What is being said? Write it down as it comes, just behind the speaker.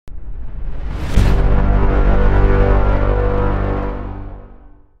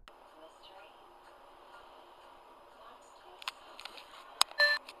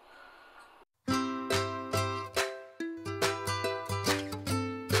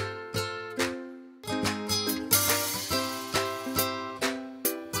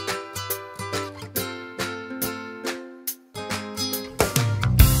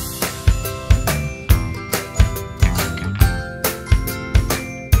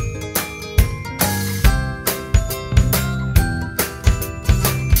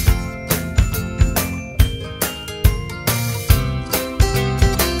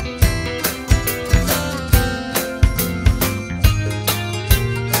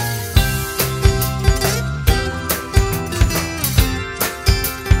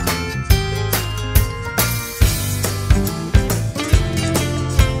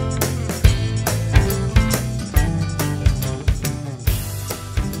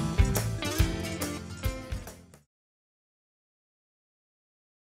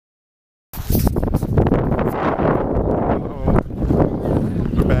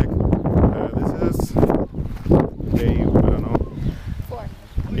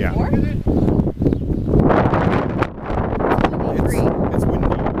Yeah. Four? It's windy.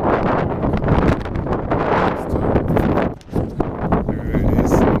 There it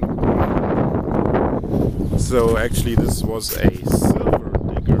is. So actually this was a silver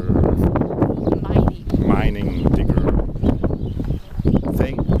digger. Mining digger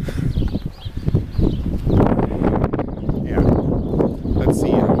thing. Yeah. Let's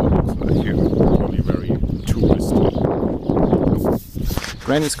see how it looks like here. Probably very touristy.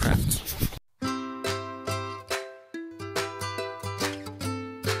 Granny's Crafts.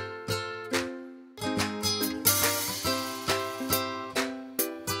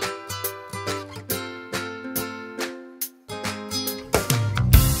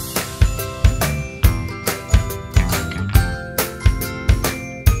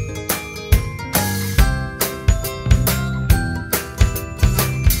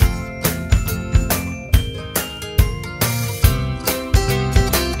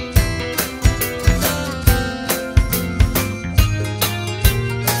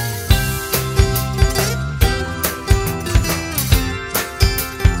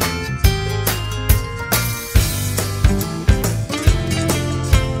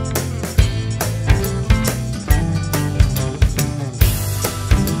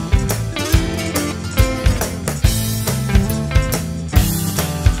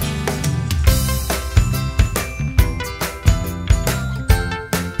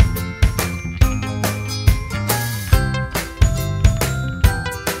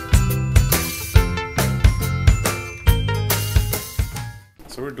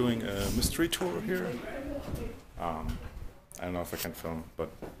 So we're doing a mystery tour here. I don't know if I can film, but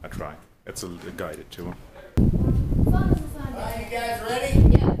I try. It's a guided tour. Are you guys ready?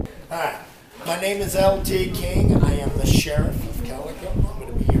 Yeah. Alright. My name is L.T. King. I am the sheriff of Calico. I'm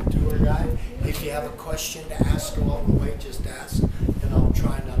going to be your tour guide. If you have a question to ask along the way, just ask, and I'll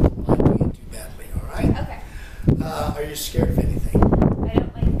try not to lie to you too badly, alright? Okay. Are you scared of anything? I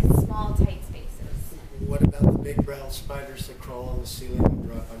don't like small, tight spaces. What about the big brown spiders that crawl on the ceiling and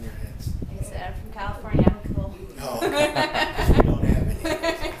drop on your heads? Like I said, I'm from California. I'm cool. Oh, okay. Because we don't have any of those in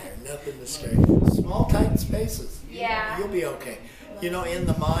there. Nothing to scare you. Small, tight spaces. Yeah. You'll be okay. You know, in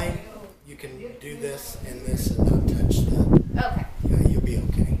the mine, you can do this and this and not touch that. Okay. Yeah, you'll be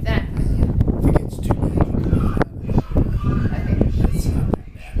okay. Then If it gets too bad, you can go out of it. okay. It's not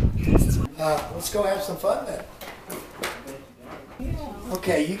that bad. Let's go have some fun then.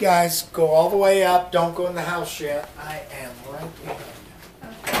 Okay, you guys go all the way up. Don't go in the house yet. I am right behind you.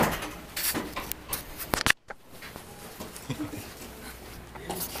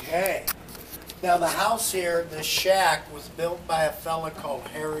 Okay. Now the house here, the shack, was built by a fella called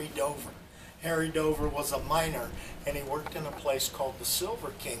Harry Dover. Harry Dover was a miner, and he worked in a place called the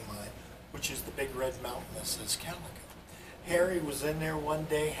Silver King Mine, which is the big red mountain that says Calico. Harry was in there one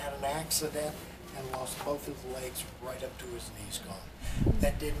day, had an accident, and lost both his legs right up to his knees gone.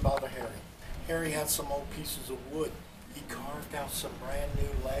 That didn't bother Harry. Harry had some old pieces of wood. He carved out some brand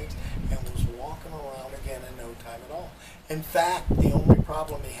new legs and was walking around again in no time at all. In fact, the only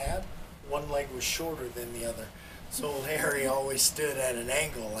problem he had, one leg was shorter than the other. So old Harry always stood at an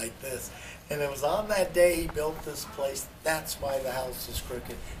angle like this. And it was on that day he built this place. That's why the house is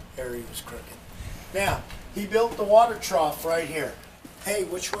crooked. Harry was crooked. Now, he built the water trough right here. Hey,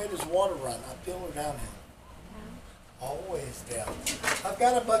 which way does water run? Uphill or downhill? Always down. I've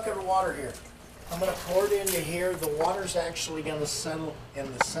got a bucket of water here. I'm going to pour it into here. The water's actually going to settle in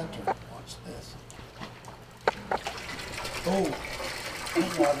the center. Watch this. Oh, the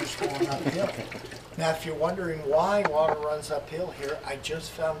water's going uphill. Now, if you're wondering why water runs uphill here, I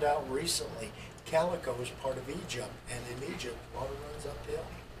just found out recently Calico is part of Egypt, and in Egypt, water runs uphill.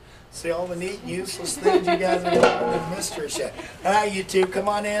 See all the neat, useless things you guys are doing in mystery shack. All right, you two, come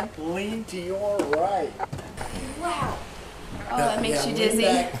on in. Lean to your right. Wow. Oh, that makes you dizzy.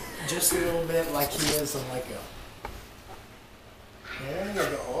 Lean back just a little bit like he is on Lego. There you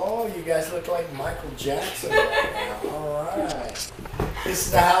go. Oh, you guys look like Michael Jackson right now. All right. This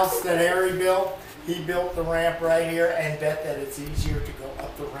is the house that Harry built. He built the ramp right here and bet that it's easier to go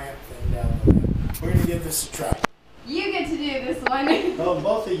up the ramp than down the ramp. We're going to give this a try. You get to do this one. Oh,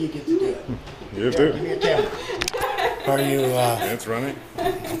 both of you get to do it. You Give too. me a camera. Are you, It's running.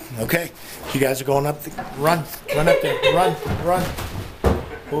 okay. You guys are going up the, run up there, run.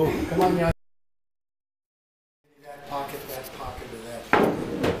 Oh, come on, young. That pocket to that.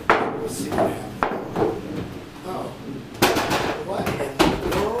 We'll see what happens. Oh. What in the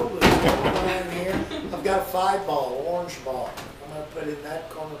world is going on here? I've got a 5-ball, orange ball. I'm going to put in that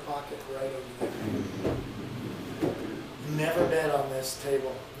corner pocket right over there. Never bet on this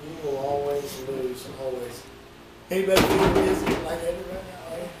table. You will always lose, always. Anybody feel busy like everybody?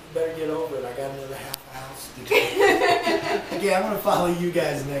 Okay, I'm gonna follow you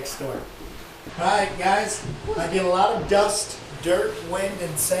guys next door. Alright guys, I get a lot of dust, dirt, wind,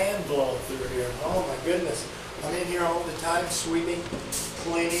 and sand blowing through here. Oh my goodness. I'm in here all the time sweeping,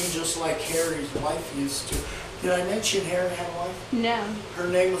 cleaning, just like Harry's wife used to. Did I mention Harry had a wife? No. Her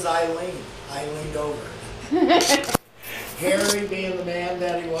name was Eileen. Eileen Dover. Harry, being the man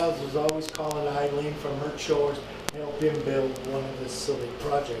that he was always calling Eileen from her chores to help him build one of his silly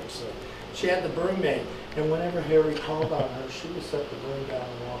projects. So she had the broom maid, and whenever Harry called on her, she would set the broom down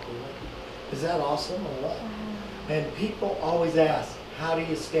and walk away. Is that awesome or what? And people always ask, how do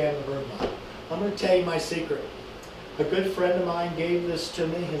you stand the broom line? I'm going to tell you my secret. A good friend of mine gave this to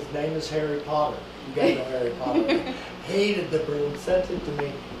me. His name is Harry Potter. You guys know Harry Potter. Hated the broom, sent it to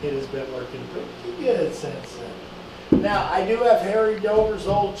me. It has been working pretty good since then. Now, I do have Harry Dover's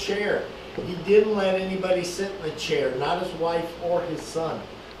old chair. He didn't let anybody sit in the chair, not his wife or his son.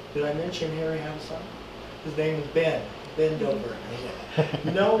 Did I mention Harry had a son? His name is Ben. Ben Dover.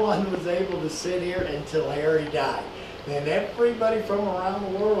 No one was able to sit here until Harry died. And everybody from around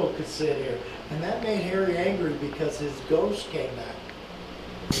the world could sit here. And that made Harry angry because his ghost came back.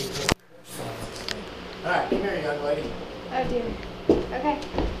 Alright, come here, young lady. Oh dear. Okay.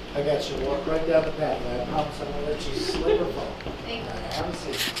 I got you. Walk right down the path. I promise I'm going to let you slip or fall. Thank you. Alright, have a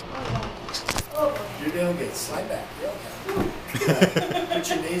seat. Oh, You're doing good. Slide back. You're okay. Put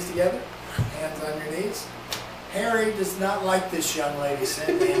your knees together. Hands on your knees. Harry does not like this young lady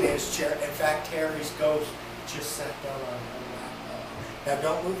sitting in his chair. In fact, Harry's ghost just sat down on her lap. Now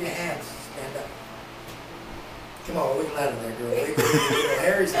don't move your hands. Stand up. Come on, wiggle out of there, girl. Wiggle.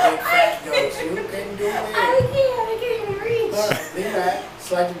 Harry's a big fat ghost. You couldn't do it. I can't even reach. All right, lean back.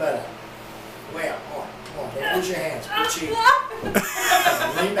 Slide your butt out. Way out. Come on. Don't use your hands. Put cheek.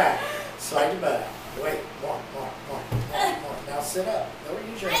 Lean back. Slide your butt out. Wait. More. Now sit up. Don't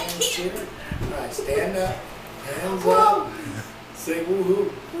use your hands, cheater. All right, stand up. Hands up. Say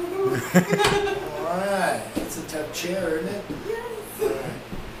woohoo. Alright. That's a tough chair, isn't it? Yes. Alright.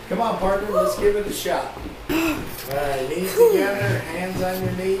 Come on, partner. Let's give it a shot. Alright. Knees together. Hands on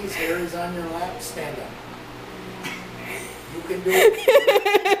your knees. Harry's on your lap. Stand up. You can do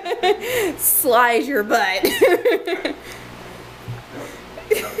it. Slide your butt. Okay,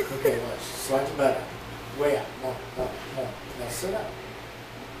 watch. Slide your butt out. Way out. More. Now sit up.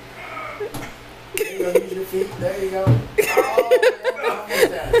 There you go, use your feet. There you go. Oh, man, almost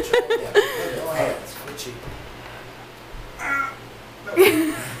down. Try again. No hands. Good cheek.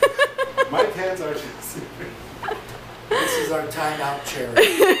 My hands are just... This is our timeout chair.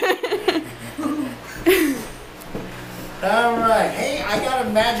 All right. Hey, I got a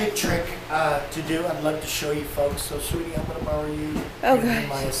magic trick to do. I'd love to show you folks. So, sweetie, I'm going to borrow you. Oh, You're gosh.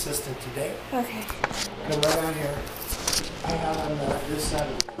 my assistant today. Okay. Come right out here. Hang out on this side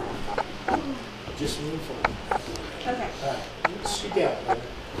of the room. Just move forward. Okay. All right. Sit down, brother.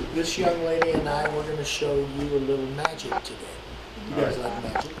 This young lady and I, we're going to show you a little magic today. You guys like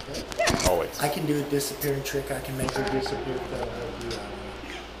magic, right? Always. I can do a disappearing trick. I can make her disappear if that'll help you out.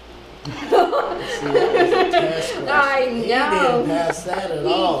 See, that was a test question. I He know. didn't pass that at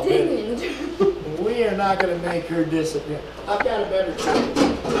all, He did he? didn't. We are not going to make her disappear. I've got a better trick.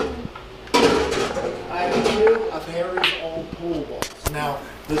 I have two of Harry's old pool balls. Now,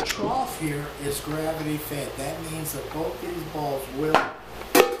 the trough here is gravity fed. That means that both these balls will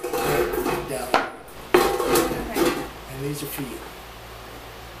hit down. Okay. And these are for you.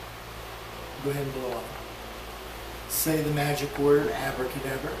 Go ahead and blow on them. Say the magic word,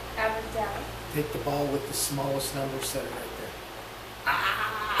 abracadabra. Abracadabra. Take the ball with the smallest number, set it right there.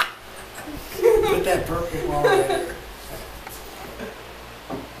 Ah! Put that purple ball right there.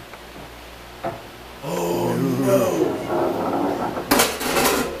 Oh no!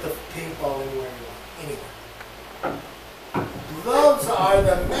 Put the pink ball anywhere you want. Anywhere. Those are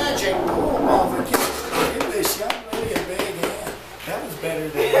the magic pool balls for kids. Give this young lady a big hand. That was better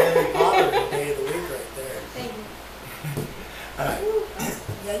than Harry Potter the day of the week right there. Thank you. Alright.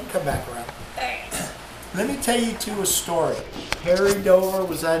 Yeah, you can come back around. Let me tell you two a story. Harry Dover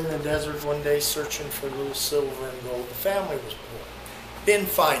was out in the desert one day searching for a little silver and gold. The family was poor. Didn't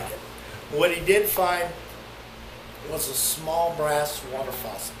find it. What he did find was a small brass water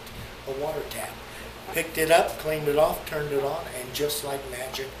faucet, a water tap. Picked it up, cleaned it off, turned it on, and just like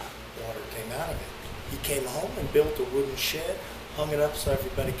magic, water came out of it. He came home and built a wooden shed, hung it up so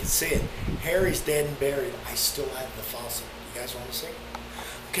everybody could see it. Harry's dead and buried. I still have the faucet. You guys want to see it?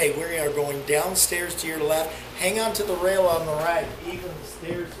 Okay, we are going downstairs to your left. Hang on to the rail on the right. Even the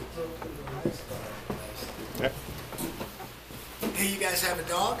stairs are tilted to the right spot. Yeah. Hey, you guys have a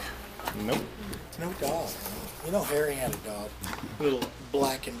dog? Nope. No dog. You know Harry had a dog. Little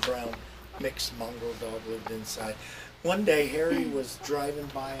black and brown mixed mongrel dog lived inside. One day, Harry was driving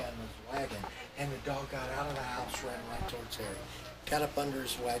by on his wagon, and the dog got out of the house, ran right towards Harry. Got up under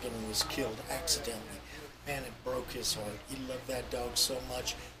his wagon and was killed accidentally. Man, it broke his heart. He loved that dog so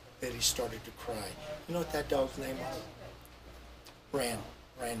much that he started to cry. You know what that dog's name was?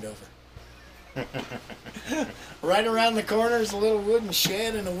 Randover. Right around the corner is a little wooden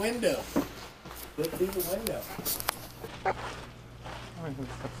shed and a window. Look through the window.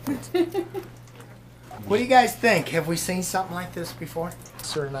 What do you guys think? Have we seen something like this before?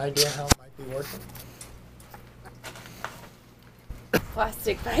 Is there an idea how it might be working?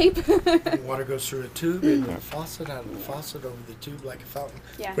 Plastic pipe. Water goes through a tube into the faucet, out of the faucet over the tube like a fountain.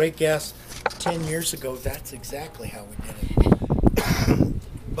 Yeah. Great guess. 10 years ago, that's exactly how we did it.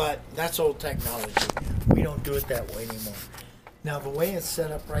 But that's old technology. We don't do it that way anymore. Now, the way it's set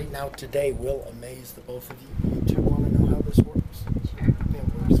up right now today will amaze the both of you. You two want to know how this works? Sure. It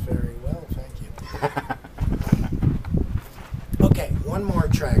works very well, thank you. Okay, one more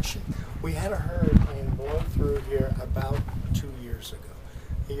attraction. We had a hurricane blow through here about 2 years ago.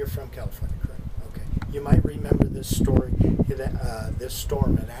 You're from California, correct? Okay. You might remember this story. This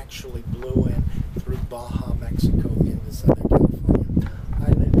storm, it actually blew in through Baja, Mexico into Southern California.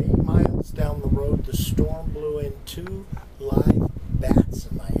 I live 8 miles down the road. The storm blew in 2 live bats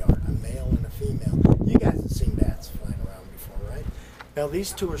in my yard, a male and a female. You guys have seen bats flying around before, right? Now,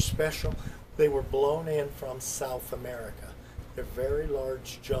 these two are special. They were blown in from South America. They're very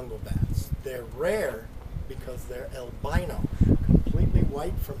large jungle bats. They're rare because they're albino, completely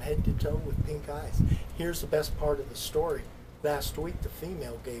white from head to toe with pink eyes. Here's the best part of the story. Last week, the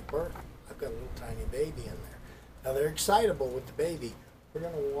female gave birth. I've got a little tiny baby in there. Now, they're excitable with the baby. We're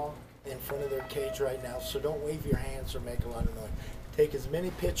going to walk in front of their cage right now, so don't wave your hands or make a lot of noise. Take as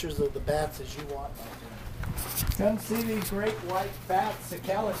many pictures of the bats as you want. Come see these great white bats, the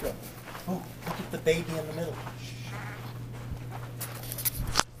Calico. Oh, look at the baby in the middle.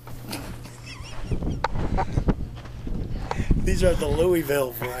 These are the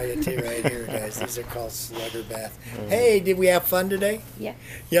Louisville variety right here, guys. These are called slugger bath. Hey, did we have fun today? Yeah.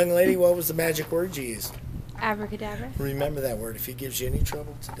 Young lady, what was the magic word you used? Abracadabra. Remember that word. If he gives you any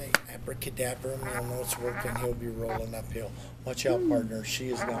trouble today, abracadabra, you'll know it's working. He'll be rolling uphill. Watch out, partner. She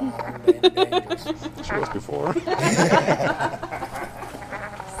is now armed and dangerous. She was before. Smart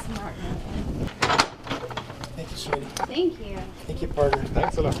man. Thank you, sweetie. Thank you. Thank you, partner.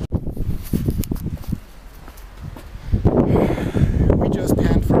 Thanks a lot. We just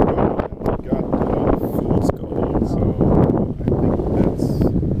hand forgot and we got fool's gold, so I think that's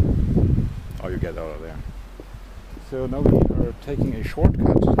all you get out of there. So now we are taking a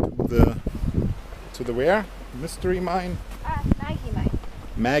shortcut to the where? Mystery mine? Maggie mine.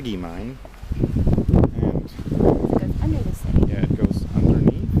 Maggie mine. And It goes under the city. yeah, it goes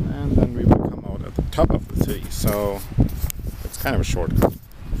underneath and then we will come out at the top of the city. So it's kind of a shortcut.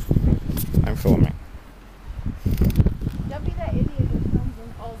 I'm filming. Don't be that idiot who films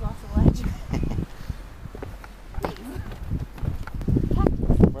and falls off the ledge.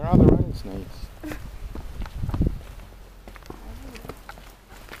 Where are the rattlesnakes?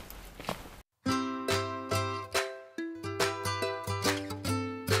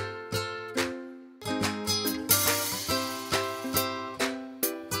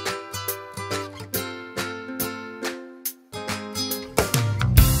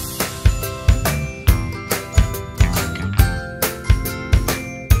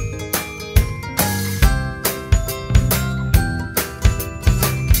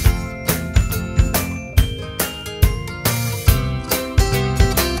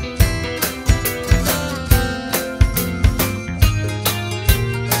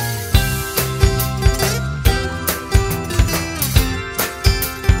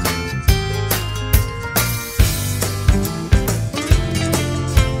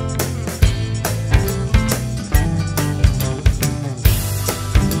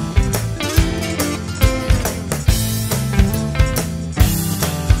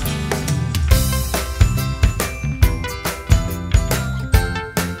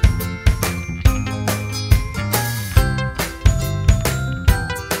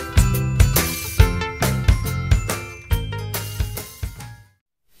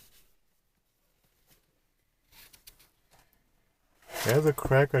 There's a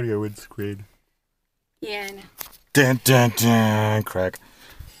crack on your windscreen. Yeah, I know. Dun dun dun, crack.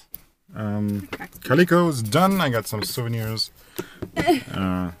 Calico is done. I got some souvenirs.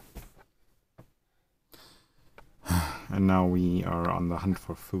 And now we are on the hunt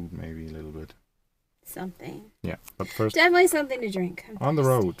for food, maybe a little bit. Something. Yeah, but first Definitely something to drink. on the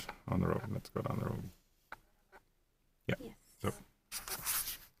road. On the road. Let's go down the road. Yeah. Yes.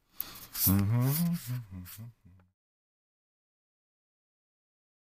 So.